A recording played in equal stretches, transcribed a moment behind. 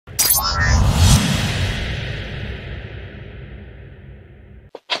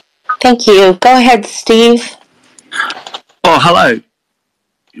Thank you. Go ahead, Steve. Oh, hello.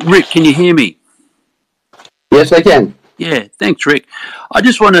 Rick, can you hear me? Yes, I can. Yeah, thanks, Rick. I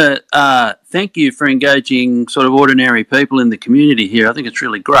just want to thank you for engaging sort of ordinary people in the community here. I think it's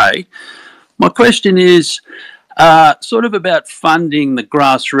really great. My question is sort of about funding the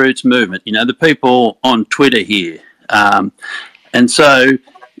grassroots movement, the people on Twitter here. And so,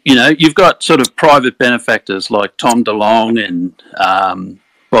 you've got sort of private benefactors like Tom DeLonge and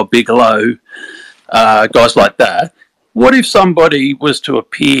Bob Bigelow, guys like that. What if somebody was to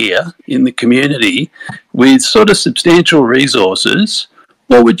appear in the community with sort of substantial resources?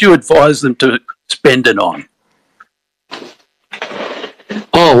 What would you advise them to spend it on?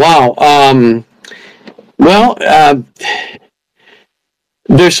 Oh, wow.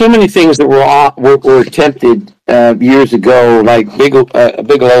 There's so many things that were attempted years ago, like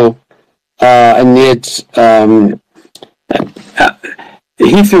Bigelow and Nitz.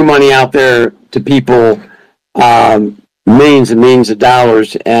 He threw money out there to people, millions and millions of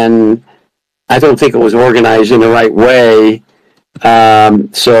dollars, and I don't think it was organized in the right way. I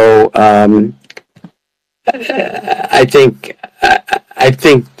think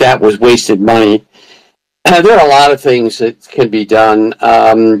that was wasted money. There are a lot of things that can be done.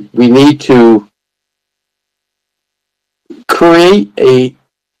 We need to create a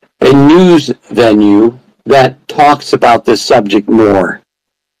news venue that talks about this subject more.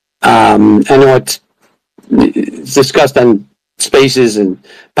 I know it's discussed on Spaces and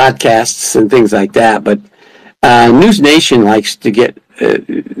podcasts and things like that, but News Nation likes to get.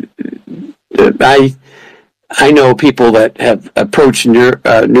 I know people that have approached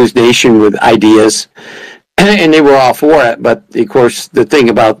News Nation with ideas, and they were all for it. But of course, the thing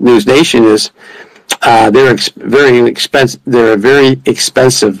about News Nation is they're very expensive. They're a very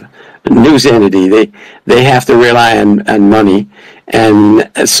expensive news entity. They have to rely on money, and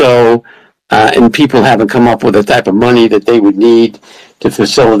so and people haven't come up with the type of money that they would need to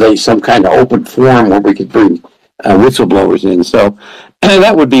facilitate some kind of open forum where we could bring whistleblowers in. So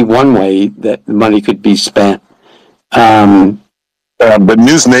that would be one way that the money could be spent. But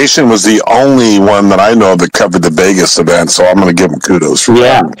News Nation was the only one that I know that covered the Vegas event, so I'm going to give them kudos for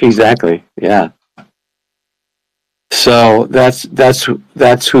that. Yeah, exactly. Yeah. So that's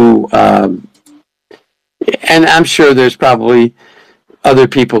who, and I'm sure there's probably other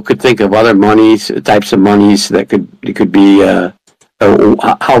people could think of other types of monies that could be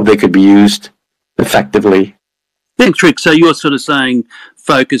how they could be used effectively. Thanks, Rick. So you're sort of saying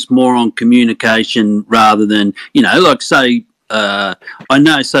focus more on communication rather than, like say, I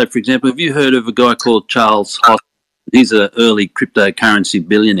know, so for example, have you heard of a guy called Charles Hoskins? He's an early cryptocurrency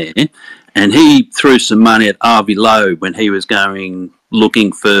billionaire, and he threw some money at Harvey Lowe when he was going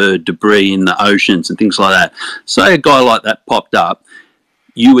looking for debris in the oceans and things like that. Say a guy like that popped up,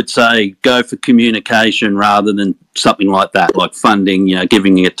 you would say go for communication rather than something like that, like funding,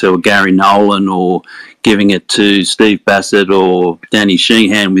 giving it to Gary Nolan or giving it to Steve Bassett or Danny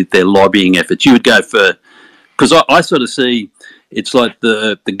Sheehan with their lobbying efforts. You would go for, because I sort of see it's like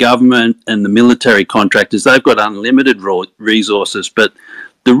the government and the military contractors, they've got unlimited resources, but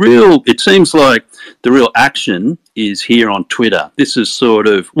it seems like the real action is here on Twitter. This is sort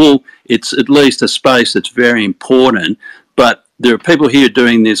of, it's at least a space that's very important, but there are people here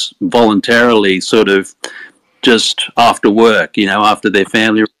doing this voluntarily, sort of just after work, after their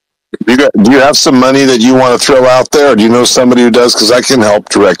family. Do you have some money that you want to throw out there? Or do you know somebody who does? Because I can help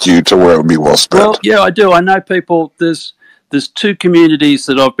direct you to where it would be well spent. Well, yeah, I do. I know people. There's two communities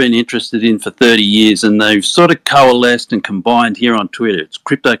that I've been interested in for 30 years, and they've sort of coalesced and combined here on Twitter. It's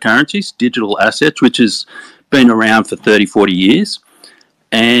cryptocurrencies, digital assets, which has been around for 30, 40 years,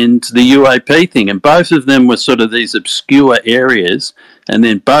 and the UAP thing. And both of them were sort of these obscure areas, and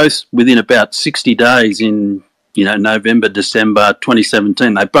then both within about 60 days in November, December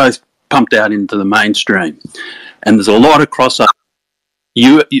 2017, they both pumped out into the mainstream. And there's a lot of crossover.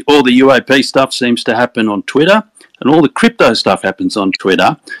 All the UAP stuff seems to happen on Twitter, and all the crypto stuff happens on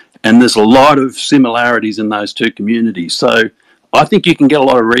Twitter. And there's a lot of similarities in those two communities. So I think you can get a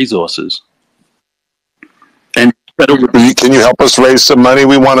lot of resources. And can you help us raise some money?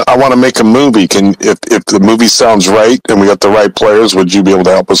 I want to make a movie. If the movie sounds right and we got the right players, would you be able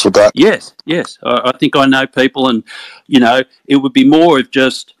to help us with that? Yes. I think I know people, and it would be more of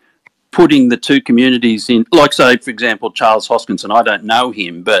just putting the two communities in. Like, say, for example, Charles Hoskins, and I don't know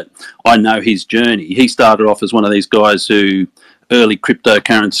him, but I know his journey. He started off as one of these guys who early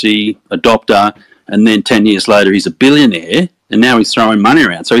cryptocurrency adopter, and then 10 years later he's a billionaire, and now he's throwing money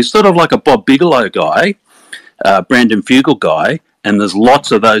around. So he's sort of like a Bob Bigelow guy. Brandon Fugel guy, and there's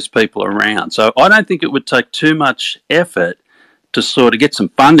lots of those people around. So I don't think it would take too much effort to sort of get some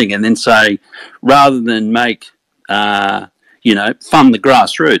funding and then say, rather than make, fund the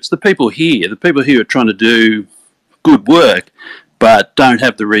grassroots, the people here are trying to do good work, but don't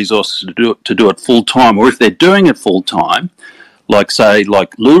have the resources to do it full time, or if they're doing it full time, like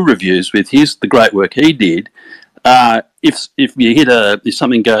Lou Reviews with the great work he did. If if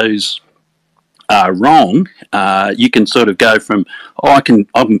something goes wrong, you can sort of go from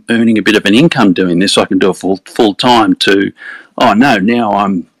I'm earning a bit of an income doing this, so I can do it full time, to now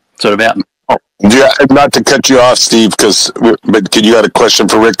I'm sort of out. Yeah, not to cut you off, Steve, but you had a question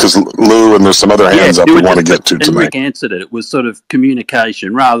for Rick, because Lou and there's some other hands up we want to get to tonight. And Rick answered it. It was sort of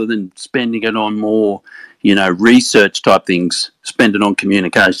communication rather than spending it on more, research type things. Spend it on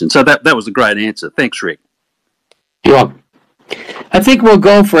communication. So that was a great answer. Thanks, Rick. You're welcome. I think we'll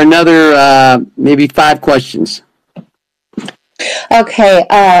go for another maybe 5 questions. Okay,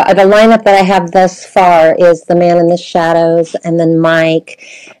 the lineup that I have thus far is the Man in the Shadows, and then Mike,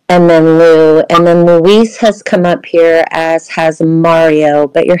 and then Lou, and then Luis has come up here, as has Mario,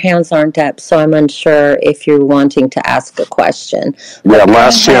 but your hands aren't up, so I'm unsure if you're wanting to ask a question. Yeah,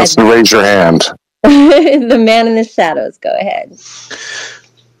 last chance to raise your hand. The Man in the Shadows, go ahead.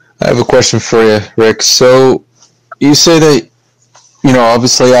 I have a question for you, Rick. So you say that,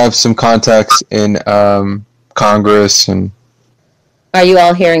 obviously I have some contacts in Congress and... Are you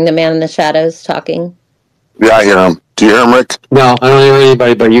all hearing the Man in the Shadows talking? Yeah, I hear him. Do you hear him, Rick? No, I don't hear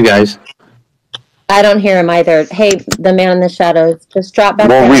anybody but you guys. I don't hear him either. Hey, the Man in the Shadows, just drop back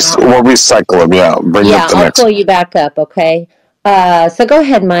down. We'll recycle him, yeah. Bring up the next. I'll pull you back up, okay? So go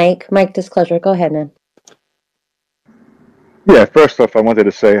ahead, Mike. Mike Disclosure, go ahead, man. Yeah, first off, I wanted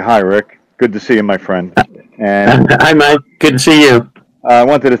to say hi, Rick. Good to see you, my friend. And hi, Mike. Good to see you. I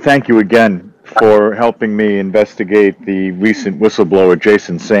wanted to thank you again for helping me investigate the recent whistleblower,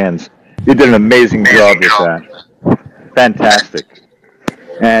 Jason Sands. You did an amazing job with that. Fantastic.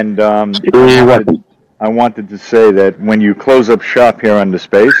 And I wanted to say that when you close up shop here on The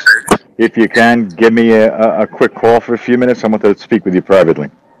Space, if you can, give me a quick call for a few minutes. I want to speak with you privately.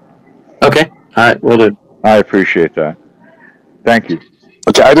 Okay. All right, we'll do. I appreciate that. Thank you.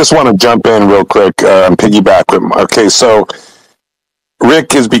 Okay, I just want to jump in real quick and piggyback with him. Okay, so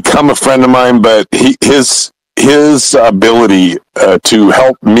Rick has become a friend of mine, but his ability to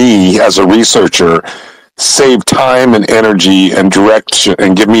help me as a researcher save time and energy and direction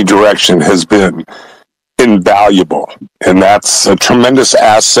and give me direction has been invaluable. And that's a tremendous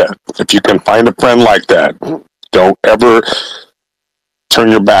asset. If you can find a friend like that, don't ever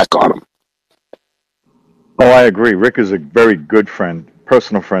turn your back on him. Oh, I agree. Rick is a very good friend,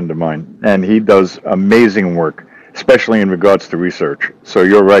 personal friend of mine, and he does amazing work, especially in regards to research. So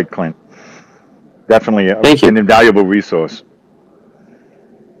you're right, Clint. Definitely an invaluable resource.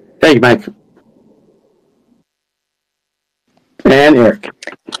 Thank you, Mike. And Eric.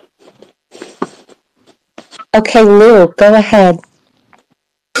 Okay, Lou, go ahead.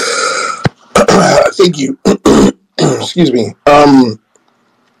 Thank you. Excuse me.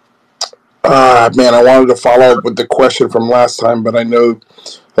 Man, I wanted to follow up with the question from last time, but I know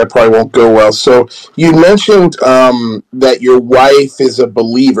that probably won't go well. So you mentioned that your wife is a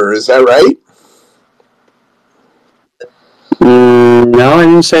believer. Is that right? No, I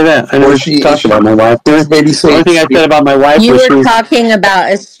didn't say that. I never talked about my wife. Maybe say the only thing I said about my wife you was were talking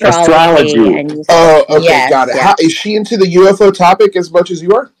about astrology. And you said, okay, yes, got it. Yes. Is she into the UFO topic as much as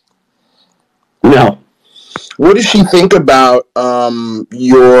you are? No. What does she think about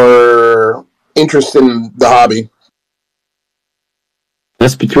your interest in the hobby?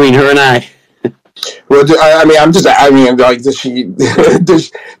 That's between her and I. Well, does she?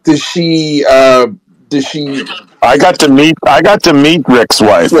 Does she? I got to meet Rick's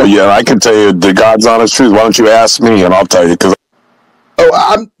wife. But yeah, I can tell you the God's honest truth. Why don't you ask me and I'll tell you? Because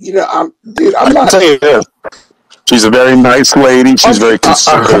I'm not. Tell you this. She's a very nice lady. She's very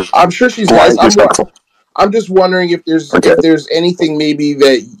considerate. I'm sure she's nice. I'm just wondering if there's anything maybe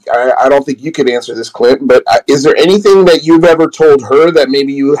that I don't think you could answer this, Clint. But is there anything that you've ever told her that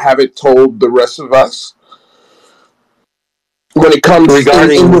maybe you haven't told the rest of us? When it comes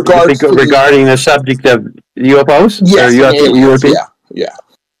regarding the subject of UFOs? Yes, UAP? Yeah.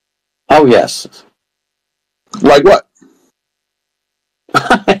 Oh, yes. Like what?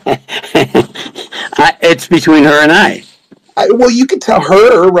 It's between her and I. Well, you can tell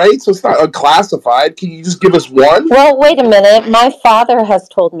her, right? So it's not unclassified. Can you just give us one? Well, wait a minute. My father has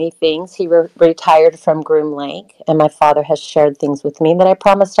told me things. He retired from Groom Lake, and my father has shared things with me that I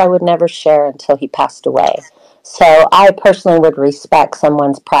promised I would never share until he passed away. So I personally would respect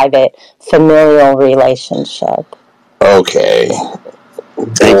someone's private familial relationship. Okay.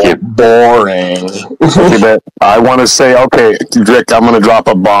 Thank you. Boring. I want to say, okay, Rick, I'm going to drop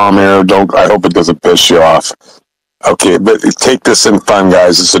a bomb here. I hope it doesn't piss you off. Okay, but take this in fun,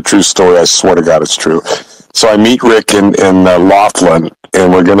 guys. It's a true story. I swear to God, it's true. So I meet Rick in Laughlin,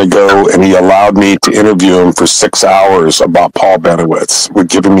 and we're going to go, and he allowed me to interview him for 6 hours about Paul Benowitz, with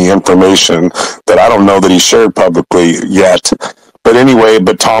giving me information that I don't know that he shared publicly yet. But anyway,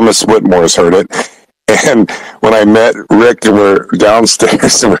 Thomas Whitmore's heard it. And when I met Rick and we're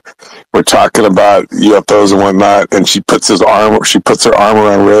downstairs and we're talking about UFOs and whatnot, and she puts her arm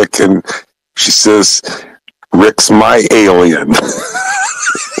around Rick and she says, "Rick's my alien." Do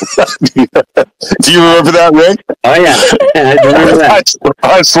you remember that, Rick? Oh yeah, I remember that.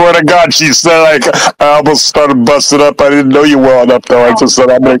 I swear to God, she said, like, I almost started busting up. I didn't know you well enough, though. I just said,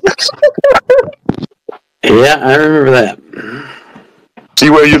 Yeah, I remember that. See,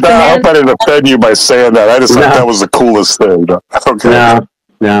 well, I hope I didn't offend you by saying that. I just thought that was the coolest thing. Okay.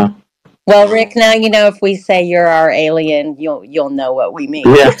 No. Well, Rick, now you know if we say you're our alien, you'll know what we mean.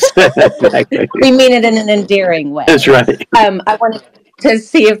 Yes, exactly. We mean it in an endearing way. That's right. I wanted to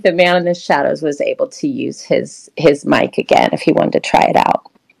see if the man in the shadows was able to use his mic again, if he wanted to try it out.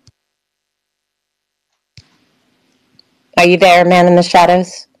 Are you there, man in the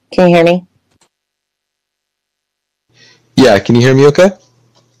shadows? Can you hear me? Yeah, can you hear me okay?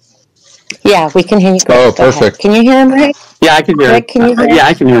 Yeah, we can hear you. Go perfect. Ahead. Can you hear him, Rick? Yeah, I can hear him. Rick, can you hear him? Yeah,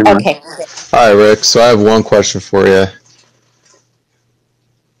 I can hear him. Okay. All right, Rick. So I have one question for you.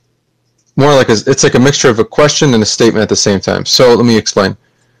 More like it's like a mixture of a question and a statement at the same time. So let me explain.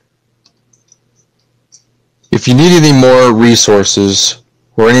 If you need any more resources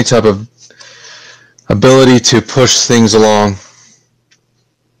or any type of ability to push things along,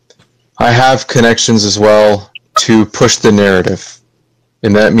 I have connections as well to push the narrative.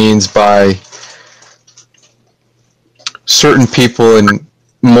 And that means by certain people in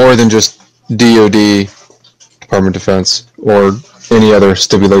more than just DOD, Department of Defense, or any other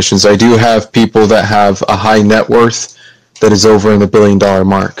stipulations. I do have people that have a high net worth that is over in the $1 billion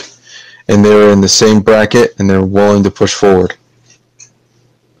mark. And they're in the same bracket and they're willing to push forward.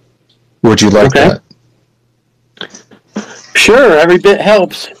 Would you like that? Sure, every bit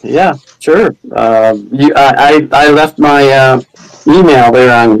helps. Yeah, sure. I left my email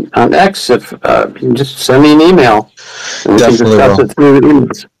there on X. If you can just send me an email, and we can discuss it through the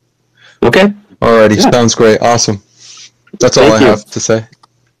emails. Okay. Alrighty, sounds great. Awesome. That's all I have to say.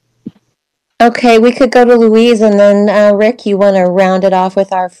 Okay, we could go to Louise, and then Rick, you want to round it off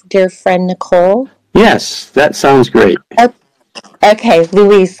with our dear friend Nicole? Yes, that sounds great. Okay,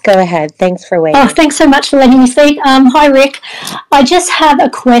 Louise, go ahead. Thanks for waiting. Oh, thanks so much for letting me speak. Hi, Rick. I just have a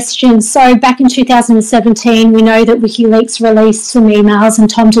question. So back in 2017, we know that WikiLeaks released some emails and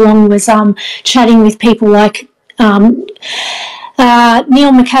Tom DeLonge was chatting with people like Neil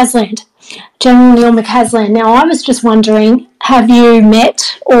McCasland, General Neil McCasland. Now, I was just wondering, have you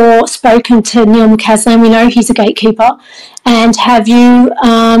met or spoken to Neil McCasland? We know he's a gatekeeper. And have you,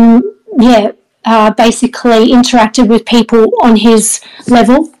 basically interacted with people on his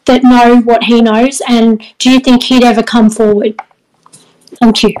level that know what he knows, and do you think he'd ever come forward?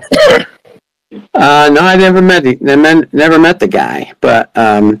 Thank you. No, I never met the guy, but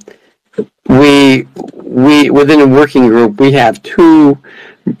we within a working group we have two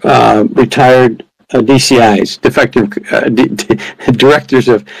retired DCIs, directors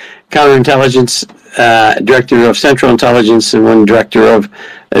of counterintelligence, director of Central Intelligence, and one director of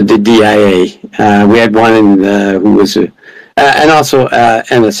the DIA. We had one who was, and also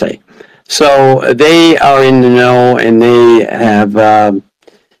NSA. So they are in the know, and they have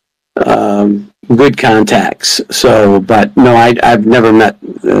good contacts. So, but no, I've never met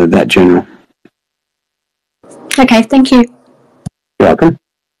that general. Okay, thank you. You're welcome.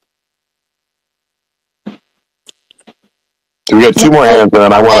 We got two more hands, and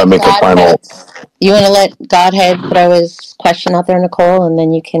then I want to make a final. You want to let Godhead throw his question out there, Nicole, and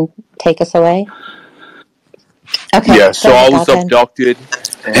then you can take us away? Okay. Yeah, so I was abducted.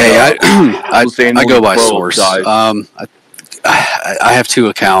 Hey, I go by source. I have two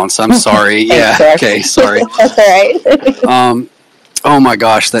accounts. I'm sorry. Yeah. Okay. Sorry. That's all right. Oh my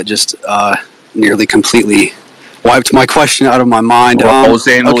gosh, that just nearly completely wiped my question out of my mind.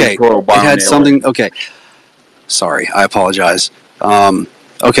 Okay. It had something. Okay. Sorry. I apologize.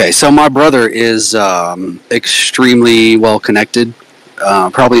 Okay. So my brother is extremely well connected,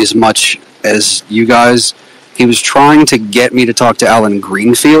 probably as much as you guys. He was trying to get me to talk to Alan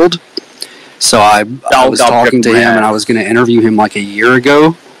Greenfield. So I was talking to him, and I was going to interview him like a year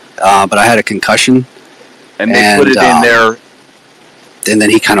ago, but I had a concussion. And they put it in there. then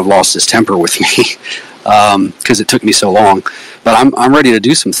he kind of lost his temper with me because it took me so long. But I'm ready to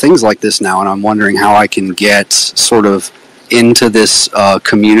do some things like this now, and I'm wondering how I can get sort of into this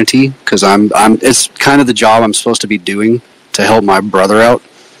community, because it's kind of the job I'm supposed to be doing to help my brother out.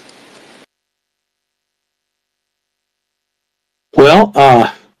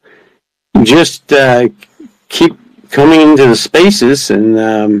 Well, just keep coming into the spaces,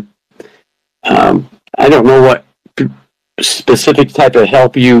 and I don't know what specific type of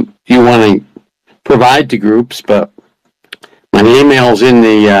help you want to provide to groups, but my email's in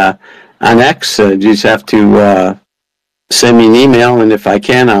the on X. You just have to send me an email, and if I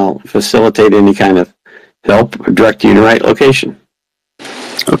can, I'll facilitate any kind of help or direct you in the right location.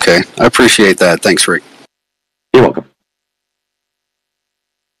 Okay, I appreciate that. Thanks, Rick. You're welcome.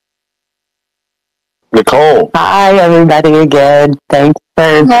 Nicole. Hi, everybody again. Thanks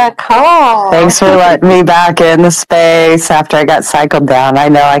for letting me back in the space after I got cycled down. I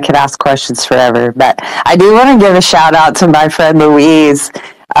know I could ask questions forever, but I do want to give a shout out to my friend Louise.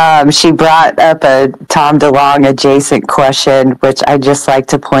 She brought up a Tom DeLonge adjacent question, which I just like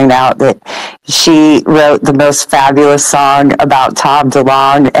to point out that she wrote the most fabulous song about Tom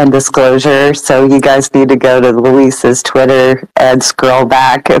DeLonge and disclosure. So you guys need to go to Louise's Twitter and scroll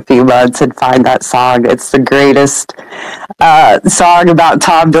back a few months and find that song. It's the greatest song about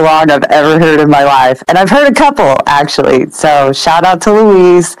Tom DeLonge I've ever heard in my life. And I've heard a couple, actually. So shout out to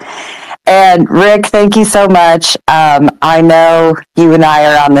Louise. And Rick, thank you so much. I know you and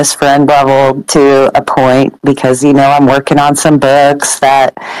I are on this friend level to a point because, I'm working on some books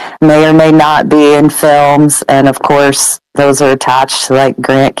that may or may not be in films. And of course, those are attached to like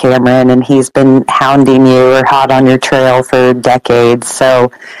Grant Cameron, and he's been hounding you or hot on your trail for decades.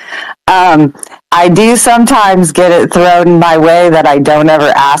 So I do sometimes get it thrown my way that I don't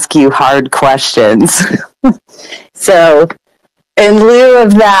ever ask you hard questions. So in lieu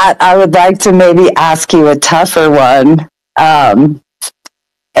of that, I would like to maybe ask you a tougher one.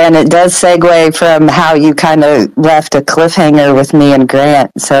 And it does segue from how you kind of left a cliffhanger with me and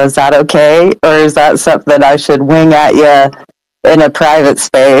Grant. So is that okay? Or is that something I should wing at you in a private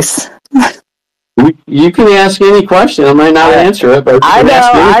space? You can ask any question. I might not answer it, but I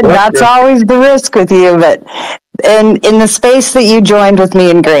know that's always the risk with you. But in the space that you joined with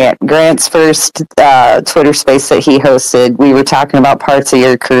me and Grant's first Twitter space that he hosted, we were talking about parts of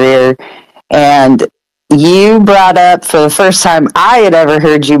your career, and you brought up for the first time I had ever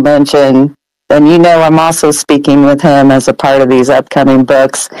heard you mention, and I'm also speaking with him as a part of these upcoming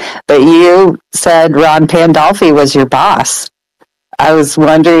books, but you said Ron Pandolfi was your boss. I was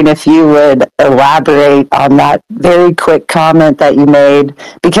wondering if you would elaborate on that very quick comment that you made,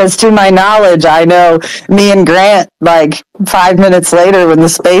 because to my knowledge, I know me and Grant, like 5 minutes later when the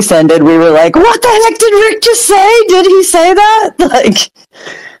space ended, we were like, what the heck did Rick just say? Did he say that?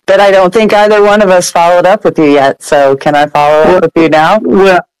 But I don't think either one of us followed up with you yet. So can I follow up with you now?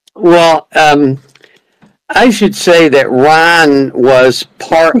 Well, I should say that Ron was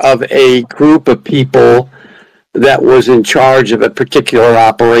part of a group of people that was in charge of a particular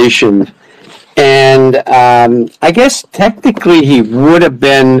operation. And I guess technically he would have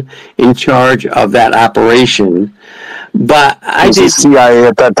been in charge of that operation. But I was the CIA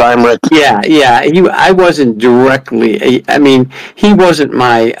at that time, Rick? Yeah. I wasn't directly. I mean, he wasn't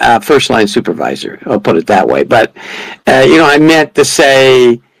my first line supervisor. I'll put it that way. But I meant to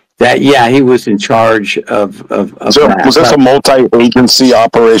say that he was in charge of so that. Was this a multi-agency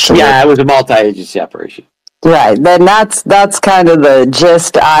operation? Yeah, it was a multi-agency operation. Right. Then that's kind of the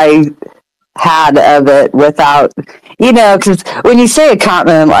gist I had of it without, because when you say a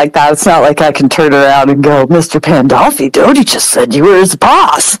comment like that, it's not like I can turn around and go, Mr. Pandolfi, Doty just said you were his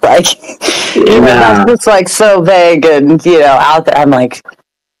boss. That's just like so vague and, out there. I'm like,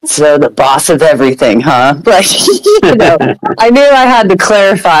 so the boss of everything, huh? I knew I had to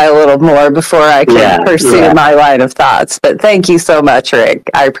clarify a little more before I could pursue my line of thoughts. But thank you so much, Rick.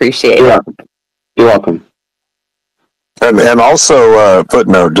 I appreciate it. You're welcome. And also,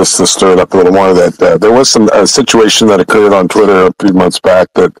 footnote, just to stir it up a little more, that there was a situation that occurred on Twitter a few months back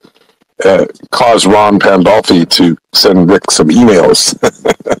that caused Ron Pandolfi to send Rick some emails.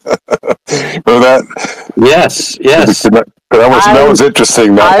 Remember that? Yes. That was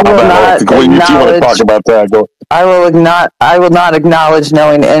interesting. I will not acknowledge. You want to talk about that? Go. I will not acknowledge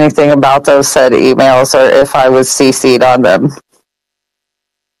knowing anything about those said emails or if I was CC'd on them.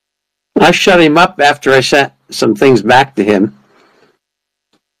 I shut him up after I sent some things back to him.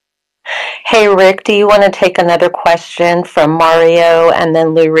 Hey, Rick, do you want to take another question from Mario? And then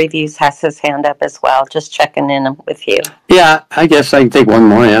Lou Reviews has his hand up as well. Just checking in with you. Yeah, I guess I can take one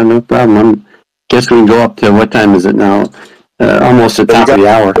more. Yeah, no problem. I guess we can go up to, what time is it now? almost the top of the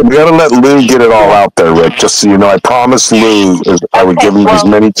hour. We got to let Lou get it all out there, Rick. Just so you know, I promised Lou I would give him as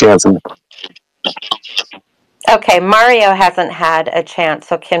many chances. Okay, Mario hasn't had a chance,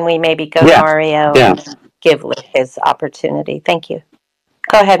 so can we maybe go to Mario and give Luke his opportunity? Thank you.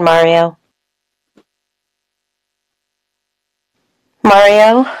 Go ahead, Mario.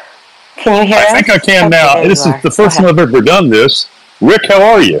 Mario, can you hear us? I think I can now. This is the first time I've ever done this. Rick, how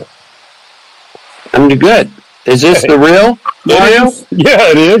are you? I'm good. Is this the real Mario? Yeah,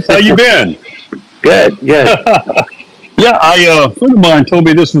 it is. How you been? Good. Yeah, a friend of mine told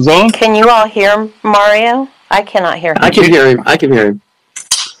me this was on. Can you all hear Mario? I cannot hear him. I can hear him.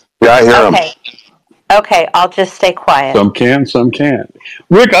 Yeah, I hear him. Okay, I'll just stay quiet. Some can, some can't.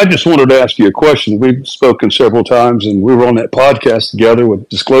 Rick, I just wanted to ask you a question. We've spoken several times, and we were on that podcast together with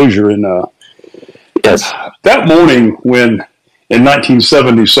Disclosure. And yes, that morning when, in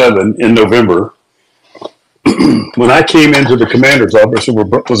 1977, in November, when I came into the commander's office, it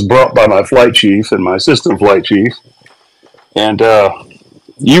was brought by my flight chief and my assistant flight chief, and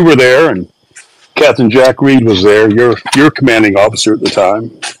you were there, and Captain Jack Reed was there, your commanding officer at the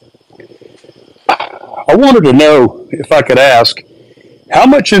time. I wanted to know, if I could ask, how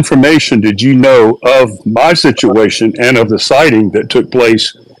much information did you know of my situation and of the sighting that took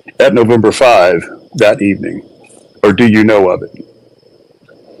place at November 5 that evening? Or do you know of it?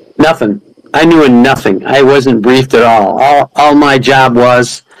 Nothing. I knew nothing. I wasn't briefed at all. All my job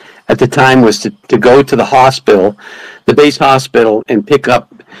was, at the time, was to go to the hospital, the base hospital, and pick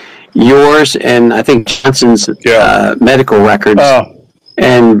up yours and I think Johnson's medical records.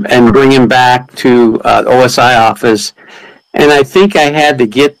 And bring him back to the OSI office. And I think I had to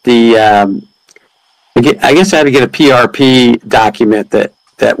get I guess I had to get a PRP document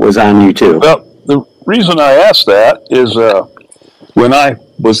that was on you too. Well, the reason I asked that is when I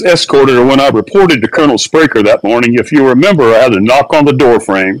was escorted, or when I reported to Colonel Spraker that morning, if you remember, I had to knock on the door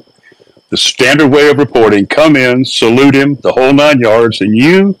frame, the standard way of reporting, come in, salute him, the whole 9 yards, and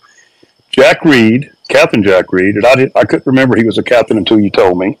you, Jack Reed, Captain Jack Reed, and I couldn't remember he was a captain until you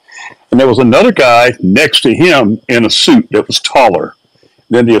told me. And there was another guy next to him in a suit that was taller.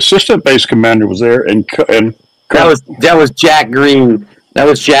 Then the assistant base commander was there, and that was Jack Green. That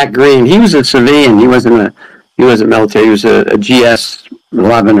was Jack Green. He was a civilian. He wasn't military. He was a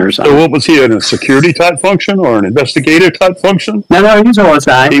GS-11 or something. So what was he in, a security type function or an investigative type function? No, he was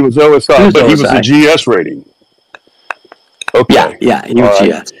OSI. He was OSI, but he was a GS rating. Okay. Yeah, he was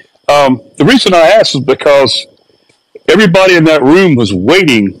GS. The reason I asked is because everybody in that room was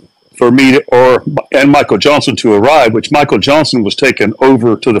waiting for me and Michael Johnson to arrive, which Michael Johnson was taken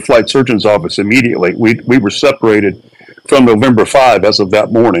over to the flight surgeon's office immediately. We were separated from November 5 as of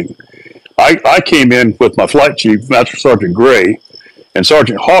that morning. I came in with my flight chief, Master Sergeant Gray, and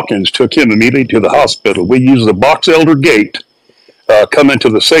Sergeant Hawkins took him immediately to the hospital. We used the Box Elder Gate, come into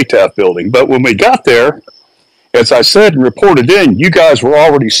the SATAF building. But when we got there, as I said and reported in, you guys were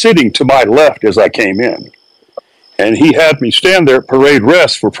already sitting to my left as I came in. And he had me stand there at parade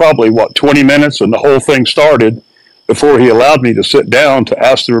rest for probably, 20 minutes, and the whole thing started before he allowed me to sit down to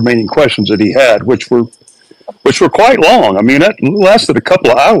ask the remaining questions that he had, which were quite long. I mean, that lasted a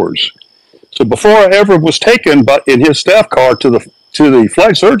couple of hours. So before I ever was taken in his staff car to the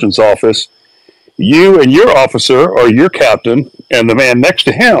flight surgeon's office, you and your officer, or your captain, and the man next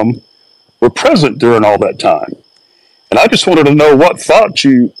to him were present during all that time. And I just wanted to know what thoughts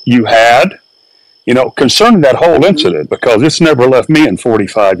you had, concerning that whole incident, because it's never left me in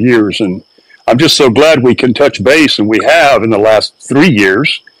 45 years. And I'm just so glad we can touch base, and we have in the last 3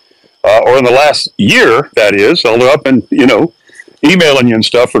 years, or in the last year, that is, although I've been, emailing you and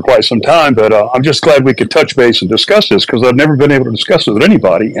stuff for quite some time, but I'm just glad we could touch base and discuss this, because I've never been able to discuss it with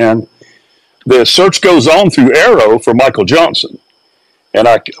anybody. And the search goes on through Arrow for Michael Johnson. And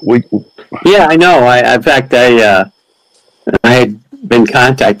yeah, I know. In fact, I had been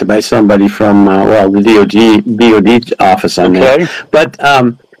contacted by somebody from the DOD office on that. But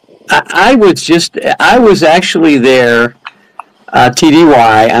I was actually there,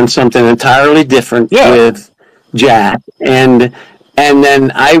 TDY, on something entirely different with Jack, and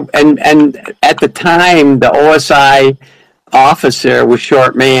then and at the time the OSI officer was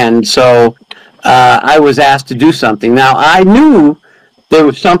short-manned, so I was asked to do something. Now I knew there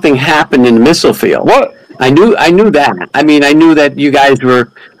was something happened in the missile field. What? I knew that. I mean, I knew that you guys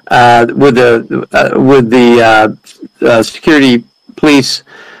were with the security police.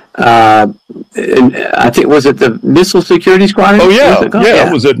 I think, was it the Missile Security Squadron? Oh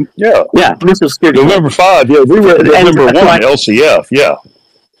yeah, was it? Yeah, Missile Security. November 5. Yeah, we were at November 1 LCF. Yeah.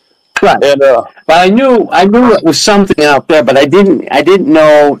 Right. And, but I knew it was something out there, but I didn't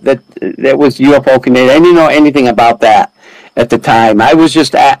know that was UFO Canadian. I didn't know anything about that. at the time. I was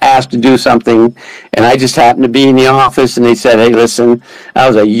just asked to do something, and I just happened to be in the office, and they said, "Hey, listen," I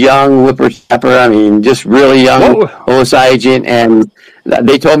was a young whippersnapper. I mean, just really young OSI agent, and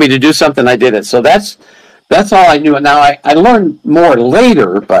they told me to do something. I did it. So that's all I knew. And now I learned more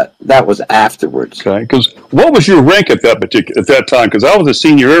later, but that was afterwards. Okay, because what was your rank at that time? Because I was a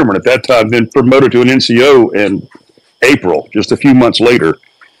senior airman at that time, then promoted to an NCO in April, just a few months later.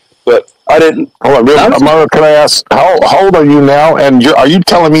 But I didn't. Hold on, Amaro, can I ask, how old are you now? And are you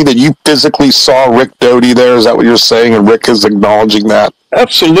telling me that you physically saw Rick Doty there? Is that what you're saying? And Rick is acknowledging that?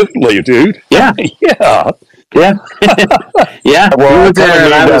 Absolutely, dude. Yeah. Yeah. Yeah. Yeah. Well, I kind of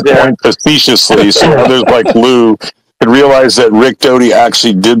made that point facetiously, so others like Lou could realize that Rick Doty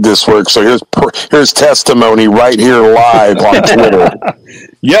actually did this work. So here's testimony right here live on Twitter.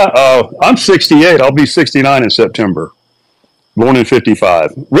 Yeah, I'm 68. I'll be 69 in September. Born in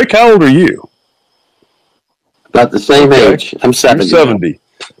 55. Rick, how old are you? About the same age. I'm 70. You're 70.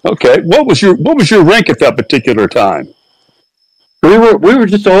 Okay. What was your rank at that particular time? We were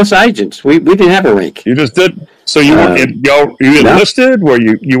just OSI agents. We didn't have a rank. You just did. So you weren't you enlisted? No. Were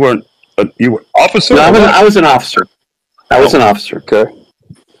you weren't you were officer? No, I was an officer. I was an officer. Okay.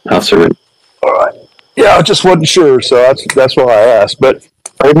 Officer. All right. Yeah, I just wasn't sure, so that's why I asked. But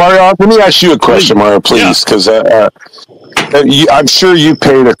hey, Mario, let me ask you a question, Mario, please, because I'm sure you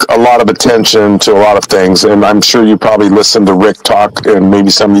paid a lot of attention to a lot of things, and I'm sure you probably listened to Rick talk and maybe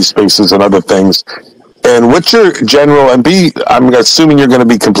some of these spaces and other things. And what's your general, I'm assuming you're going to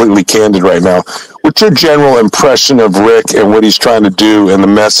be completely candid right now, what's your general impression of Rick and what he's trying to do and the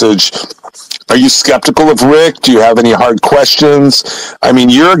message? Are you skeptical of Rick? Do you have any hard questions? I mean,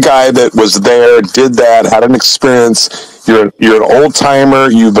 you're a guy that was there, did that, had an experience. You're an old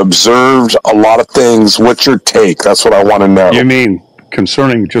timer. You've observed a lot of things. What's your take? That's what I want to know. You mean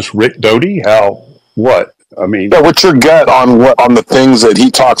concerning just Rick Doty? What? I mean, yeah, what's your gut on the things that he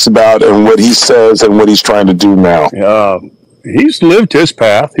talks about and what he says and what he's trying to do now? He's lived his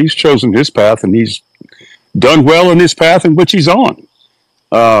path. He's chosen his path, and he's done well in his path in which he's on.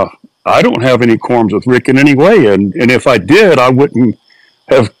 I don't have any qualms with Rick in any way, and if I did, I wouldn't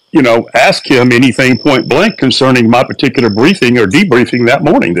have asked him anything point blank concerning my particular briefing or debriefing that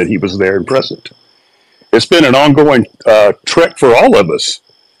morning that he was there and present. It's been an ongoing trek for all of us,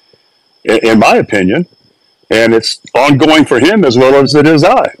 in my opinion. And it's ongoing for him as well as it is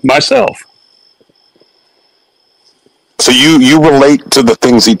myself. So you relate to the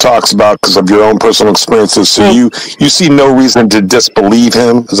things he talks about because of your own personal experiences. So you see no reason to disbelieve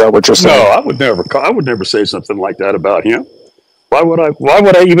him. Is that what you're saying? No, I would never say something like that about him. Why would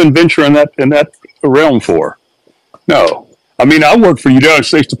I even venture in that realm for? No. I mean, I worked for the United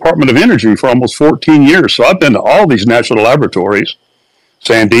States Department of Energy for almost 14 years. So I've been to all these national laboratories: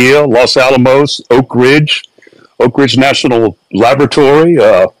 Sandia, Los Alamos, Oak Ridge National Laboratory,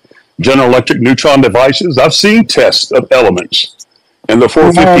 General Electric neutron devices. I've seen tests of elements in the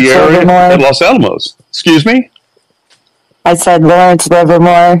 450 area at Los Alamos. Excuse me? I said Lawrence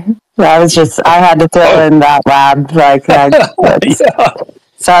Livermore. I had to throw in that lab.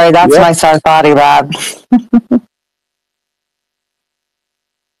 Sorry, that's my Sarfati lab.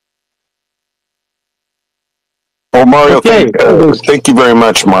 Well, Mario, thank you very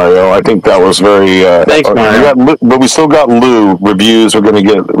much, Mario. I think that was very. Thanks, Mario. But we still got Lou reviews. We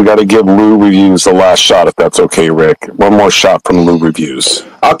got to give Lou reviews the last shot, if that's okay, Rick. One more shot from Lou reviews.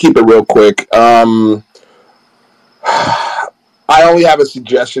 I'll keep it real quick. I only have a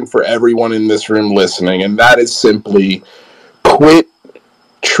suggestion for everyone in this room listening, and that is simply quit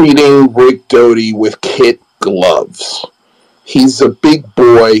treating Rick Doty with kid gloves. He's a big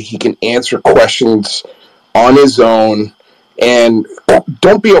boy. He can answer questions on his own, and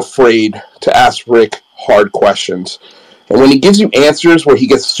don't be afraid to ask Rick hard questions. And when he gives you answers where he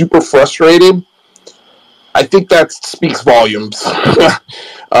gets super frustrated, I think that speaks volumes.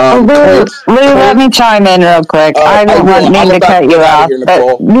 Lou, let me chime in real quick. I don't mean to cut you off,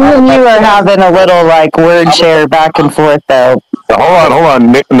 but you are having a little word share back and forth though. Hold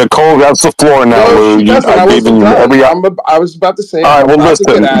on. Nicole, that's the floor now, Lou. I was about to say. All right, well,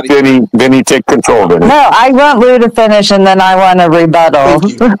 listen, Vinny, take control. Vinny. No, I want Lou to finish, and then I want a rebuttal.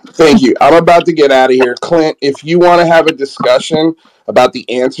 Thank you. I'm about to get out of here. Clint, if you want to have a discussion about the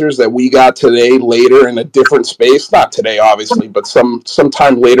answers that we got today later in a different space, not today, obviously, but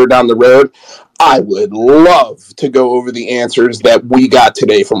sometime later down the road, I would love to go over the answers that we got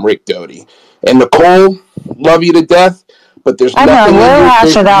today from Rick Doty. And Nicole, love you to death. But there's nothing. I know, we'll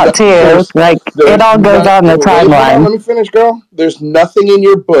hash it out too. It all goes on the timeline. Let me finish, girl. There's nothing in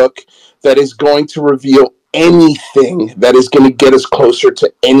your book that is going to reveal anything that is going to get us closer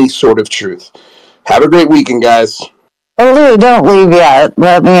to any sort of truth. Have a great weekend, guys. Lou, don't leave yet.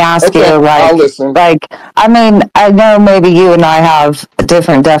 Let me ask you, I'll listen. I mean, I know maybe you and I have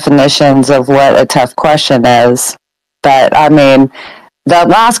different definitions of what a tough question is, but I mean, the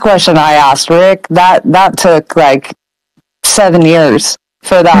last question I asked Rick, that took like 7 years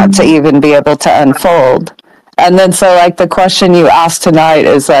for that to even be able to unfold. And then so like the question you asked tonight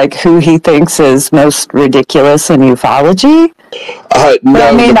is like who he thinks is most ridiculous in ufology. No,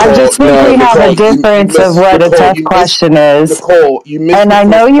 I mean, Nicole, I just think we have a difference of what a tough question is. Nicole, you missed. And I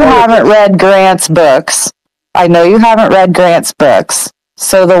know you haven't read Grant's books. I know you haven't read Grant's books.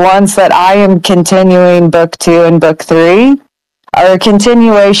 So the ones that I am continuing book 2 and book 3 are a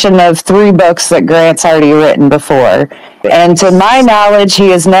continuation of 3 books that Grant's already written before. And to my knowledge, he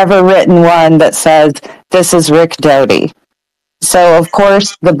has never written one that says, this is Rick Doty. So, of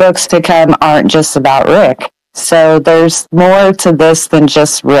course, the books to come aren't just about Rick. So there's more to this than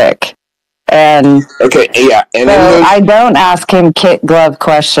just Rick. And okay, yeah. And so I don't ask him kit glove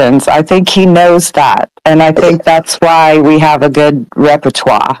questions. I think he knows that. And I think that's why we have a good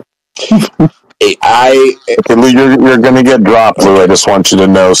repertoire. Okay, Lou, you're going to get dropped, Lou. I just want you to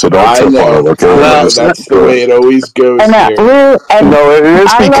know, so don't trip on it, okay? Well, that's the way it always goes here. No, it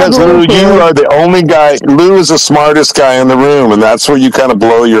is because, Lou, you are the only guy. Lou is the smartest guy in the room, and that's where you kind of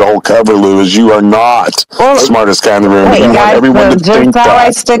blow your whole cover, Lou, is you are not the smartest guy in the room. Hey, You want guys, everyone to just think how that. I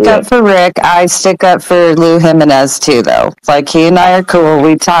stick up for Rick, I stick up for Lou Jimenez, too, though. Like, he and I are cool.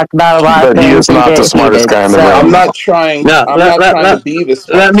 We talk about a lot of But things. he is not the smartest guy in the room. I'm not trying. No, I'm not trying to be this.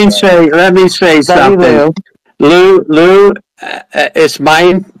 Let me say something. Lou, it's my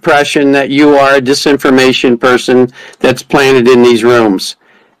impression that you are a disinformation person that's planted in these rooms.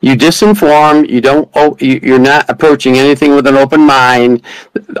 You disinform. You're not approaching anything with an open mind.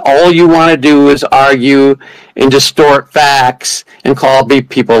 All you want to do is argue and distort facts and call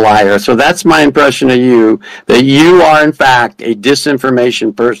people liars. So that's my impression of you, that you are in fact a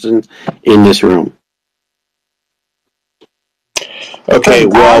disinformation person in this room. Okay,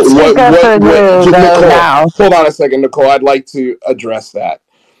 well, Nicole, hold on a second, Nicole. I'd like to address that.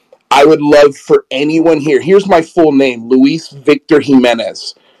 I would love for anyone here. Here's my full name, Luis Victor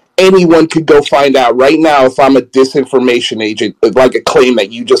Jimenez. Anyone could go find out right now if I'm a disinformation agent, like a claim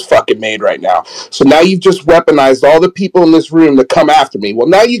that you just fucking made right now. So now you've just weaponized all the people in this room to come after me. Well,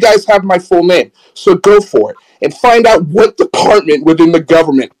 now you guys have my full name, so go for it. And find out what department within the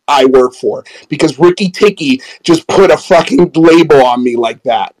government I work for. Because Ricky Ticky just put a fucking label on me like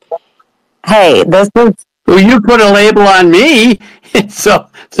that. Hey, this is... Well, you put a label on me, so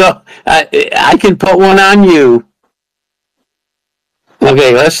I can put one on you.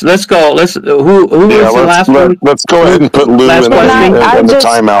 Okay, let's go. Who was the last one? Let's go ahead and put Lou in the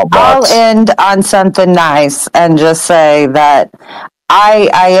timeout box. I'll end on something nice and just say that I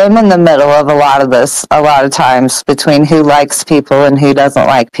am in the middle of a lot of this a lot of times between who likes people and who doesn't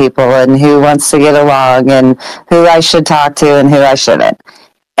like people and who wants to get along and who I should talk to and who I shouldn't.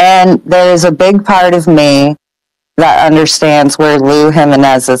 And there is a big part of me that understands where Lou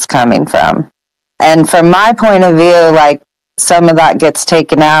Jimenez is coming from. And from my point of view, like, some of that gets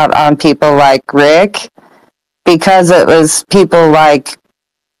taken out on people like Rick because it was people like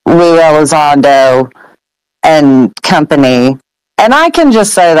Lou Elizondo and company. And I can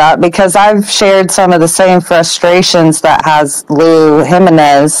just say that because I've shared some of the same frustrations that has Lou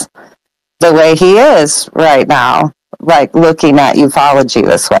Jimenez the way he is right now, like looking at ufology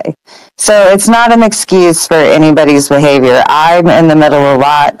this way. So it's not an excuse for anybody's behavior. I'm in the middle a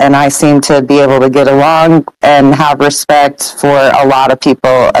lot, and I seem to be able to get along and have respect for a lot of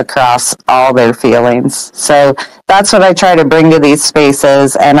people across all their feelings. So that's what I try to bring to these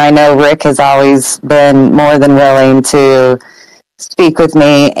spaces, and I know Rick has always been more than willing to speak with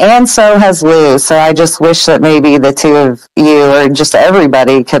me, and so has Lou. So I just wish that maybe the two of you or just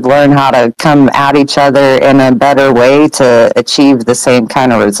everybody could learn how to come at each other in a better way to achieve the same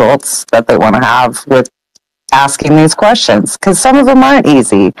kind of results that they want to have with asking these questions, because some of them aren't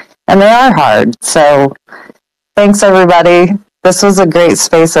easy and they are hard. So thanks, everybody. This was a great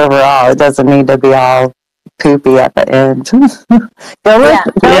space overall. It doesn't need to be all poopy at the end. Go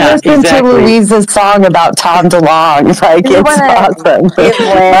listen to Louise's song about Tom DeLonge. Like, it's awesome.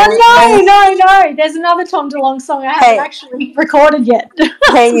 No. There's another Tom DeLonge song I haven't actually recorded yet.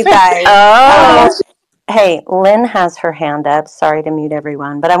 Hey, you guys. Hey, Lynn has her hand up. Sorry to mute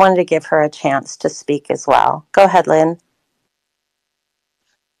everyone, but I wanted to give her a chance to speak as well. Go ahead, Lynn.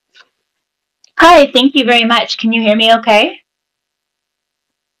 Hi, thank you very much. Can you hear me okay?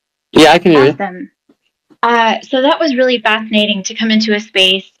 Yeah, I can hear you. Awesome. So that was really fascinating to come into a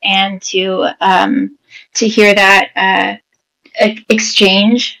space and to hear that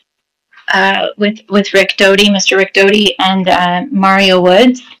exchange with Rick Doty, Mr. Rick Doty, and Mario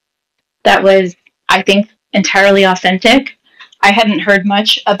Woods. That was, I think, entirely authentic. I hadn't heard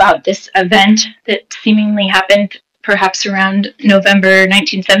much about this event that seemingly happened perhaps around November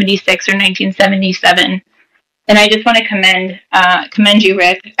 1976 or 1977. And I just want to commend you,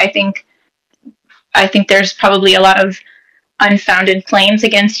 Rick. I think there's probably a lot of unfounded claims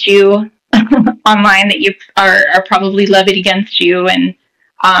against you online that you are probably levied against you. And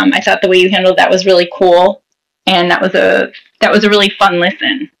I thought the way you handled that was really cool. And that was a really fun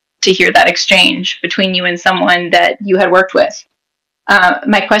listen to hear that exchange between you and someone that you had worked with.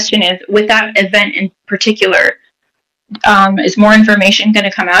 My question is, with that event in particular, is more information going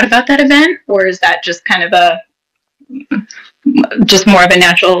to come out about that event, or is that just kind of just more of a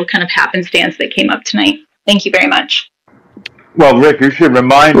natural kind of happenstance that came up tonight? Thank you very much. Well, Rick, you should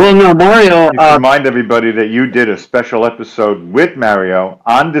remind Mario, remind everybody that you did a special episode with Mario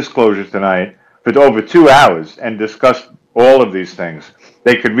on Disclosure Tonight for over 2 hours and discussed all of these things.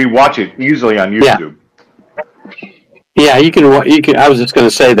 They could rewatch it easily on YouTube. Yeah, you can. I was just going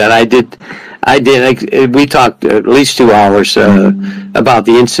to say that I did. We talked at least 2 hours about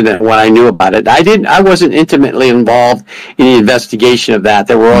the incident, what I knew about it. I wasn't intimately involved in the investigation of that.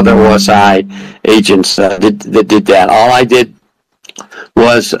 There were other OSI agents that did that. All I did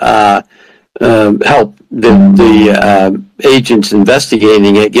was help the agents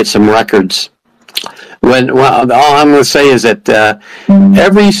investigating it get some records. All I'm going to say is that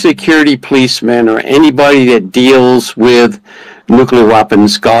every security policeman or anybody that deals with nuclear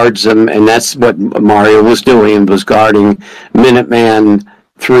weapons guards them, and that's what Mario was doing, was guarding Minuteman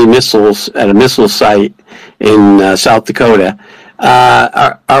III missiles at a missile site in South Dakota,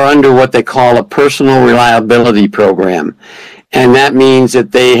 are under what they call a personal reliability program. And that means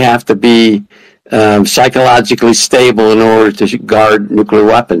that they have to be psychologically stable in order to guard nuclear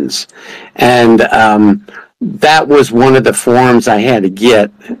weapons. And that was one of the forms I had to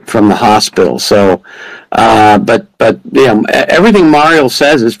get from the hospital. So, but everything Mario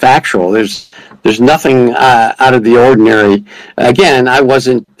says is factual. There's nothing out of the ordinary. Again, I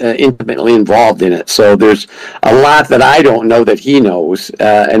wasn't intimately involved in it, so there's a lot that I don't know that he knows,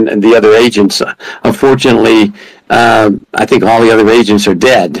 and the other agents. Unfortunately, I think all the other agents are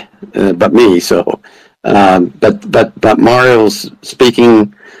dead, but me. So, but Mario's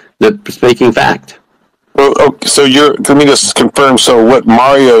speaking fact. Well, okay, so let me just confirm. So what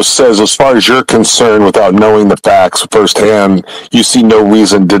Mario says, as far as you're concerned, without knowing the facts firsthand, you see no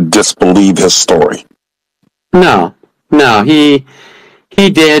reason to disbelieve his story. No, he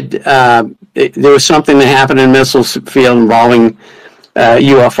did. There was something that happened in missile field involving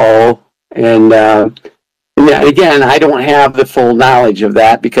UFO, and again, I don't have the full knowledge of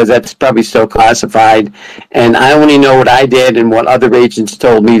that because that's probably still classified, and I only know what I did and what other agents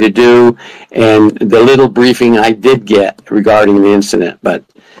told me to do, and the little briefing I did get regarding the incident. But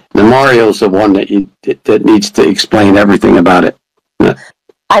Mario's the one that needs to explain everything about it.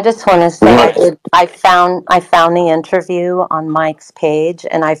 I just want to say I found the interview on Mike's page,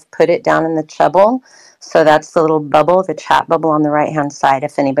 and I've put it down in the Chubble. So that's the little bubble, the chat bubble on the right-hand side,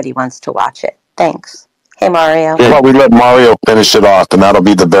 if anybody wants to watch it. Thanks. Hey, Mario. How about we let Mario finish it off, and that'll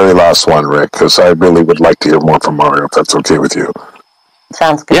be the very last one, Rick, because I really would like to hear more from Mario, if that's okay with you.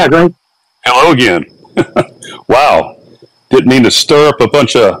 Sounds good. Yeah, great. Hello again. Wow. Didn't mean to stir up a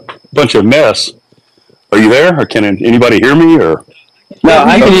bunch of mess. Are you there? Or can anybody hear me? Or no,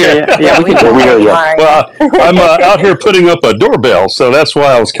 I can hear you. Yeah, we can hear you. Well, I'm out here putting up a doorbell, so that's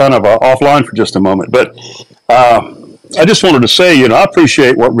why I was kind of offline for just a moment. But I just wanted to say, I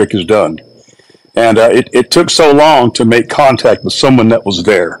appreciate what Rick has done. And it took so long to make contact with someone that was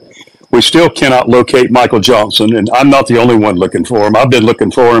there. We still cannot locate Michael Johnson, and I'm not the only one looking for him. I've been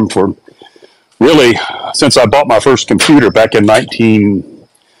looking for him for really since I bought my first computer back in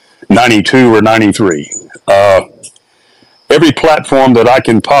 1992 or 93. Every platform that I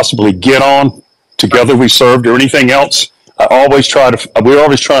can possibly get on, Together We Served, or anything else, we're always trying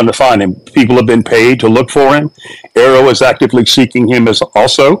to find him. People have been paid to look for him. Arrow is actively seeking him as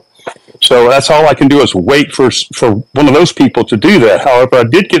also. So that's all I can do is wait for one of those people to do that. However, I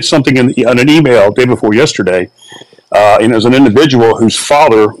did get something on an email day before yesterday, and it was an individual whose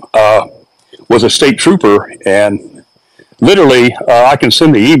father was a state trooper, and literally I can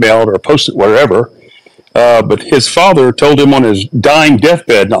send the email or post it wherever, but his father told him on his dying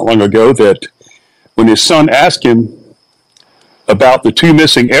deathbed not long ago that when his son asked him about the 2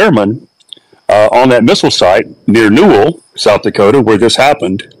 missing airmen on that missile site near Newell, South Dakota, where this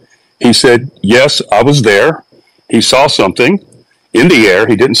happened, he said, yes, I was there. He saw something in the air.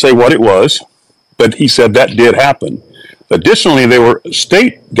 He didn't say what it was, but he said that did happen. Additionally, there were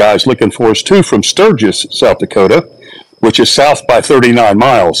state guys looking for us too from Sturgis, South Dakota, which is south by 39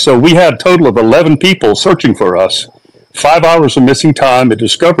 miles. So we had a total of 11 people searching for us. 5 hours of missing time and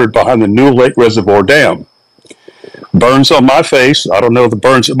discovered behind the New Lake Reservoir Dam. Burns on my face. I don't know the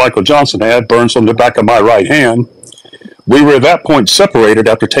burns that Michael Johnson had. Burns on the back of my right hand. We were at that point separated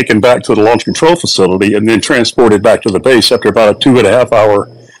after taken back to the launch control facility and then transported back to the base after about a 2.5 hour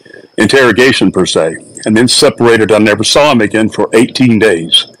interrogation per se. And then separated. I never saw him again for 18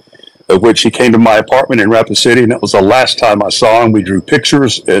 days, of which he came to my apartment in Rapid City, and that was the last time I saw him. We drew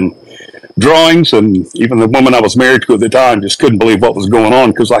pictures and drawings, and even the woman I was married to at the time just couldn't believe what was going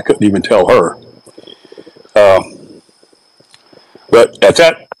on because I couldn't even tell her. But at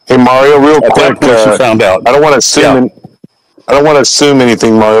that, hey Mario, real quick, she found out. I don't want to assume. I don't want to assume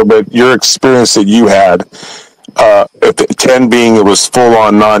anything, Mario, but your experience that you had, 10 being it was full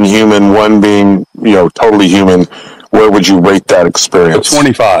on non-human, 1 being totally human. Where would you rate that experience?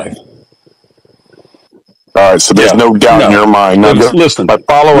 25. All right, so there's no doubt in your mind. Now, listen, my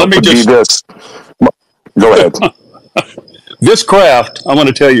follow-up would be this. Go ahead. This craft, I want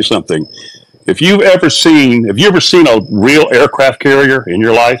to tell you something. Have you ever seen a real aircraft carrier in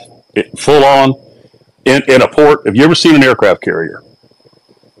your life, full on, in a port? Have you ever seen an aircraft carrier?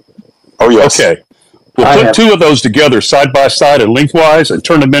 Oh, yes. Okay. We'll put 2 of those together side by side and lengthwise and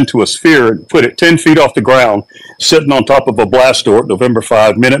turn them into a sphere and put it 10 feet off the ground, sitting on top of a blast door at November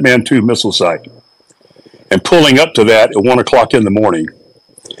 5, Minuteman II missile site, and pulling up to that at 1 o'clock in the morning.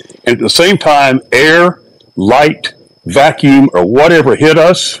 And at the same time, air, light, vacuum, or whatever hit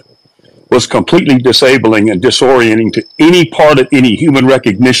us was completely disabling and disorienting to any part of any human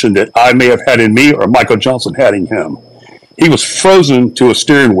recognition that I may have had in me or Michael Johnson had in him. He was frozen to a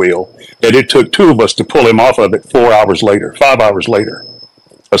steering wheel that it took 2 of us to pull him off of it 5 hours later.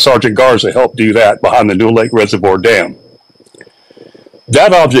 A Sergeant Garza helped do that behind the New Lake Reservoir Dam.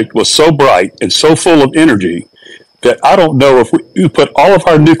 That object was so bright and so full of energy that I don't know if we put all of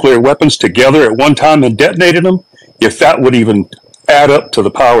our nuclear weapons together at one time and detonated them, if that would even add up to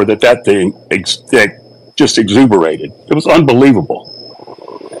the power that thing just exuberated. It was unbelievable.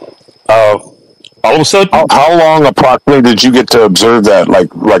 All of a sudden, how long approximately did you get to observe that?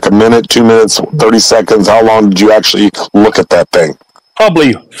 Like a minute, 2 minutes, 30 seconds? How long did you actually look at that thing?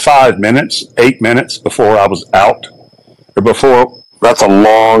 Probably 5 minutes, 8 minutes before I was out, or before. That's a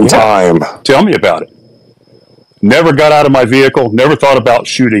long time. Tell me about it. Never got out of my vehicle. Never thought about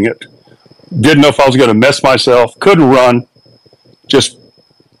shooting it. Didn't know if I was going to mess myself. Couldn't run. Just,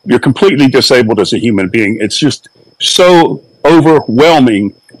 you're completely disabled as a human being. It's just so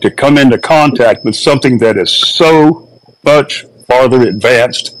overwhelming to come into contact with something that is so much farther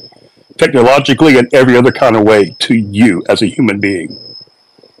advanced technologically and every other kind of way to you as a human being.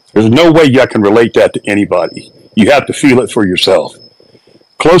 There's no way I can relate that to anybody. You have to feel it for yourself.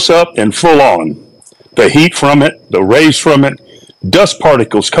 Close up and full on. The heat from it, the rays from it, dust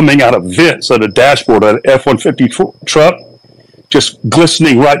particles coming out of vents on the dashboard of an F-150 truck, just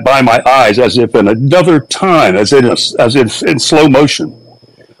glistening right by my eyes as if in another time, as if in slow motion.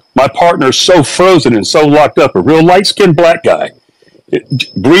 My partner's so frozen and so locked up, a real light-skinned black guy,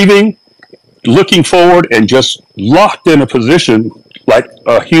 breathing, looking forward, and just locked in a position like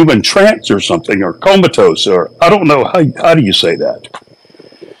a human trance or something, or comatose, or I don't know, how do you say that?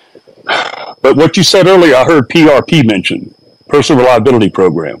 But what you said earlier, I heard PRP mentioned, Personal Reliability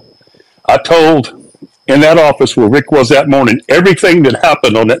Program. I told in that office where Rick was that morning everything that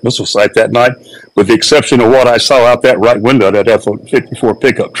happened on that missile site that night, with the exception of what I saw out that right window of that F-54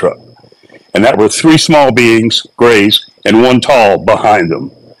 pickup truck. And that were 3 small beings, grays, and 1 tall behind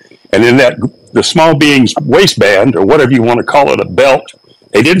them. And in the small being's waistband, or whatever you want to call it, a belt,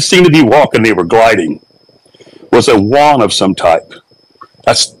 they didn't seem to be walking, they were gliding, was a wand of some type.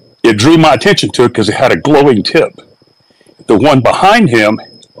 It drew my attention to it because it had a glowing tip. The one behind him,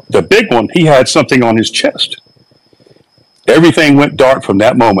 the big one, he had something on his chest. Everything went dark from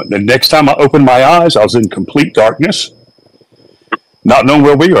that moment. The next time I opened my eyes, I was in complete darkness, not knowing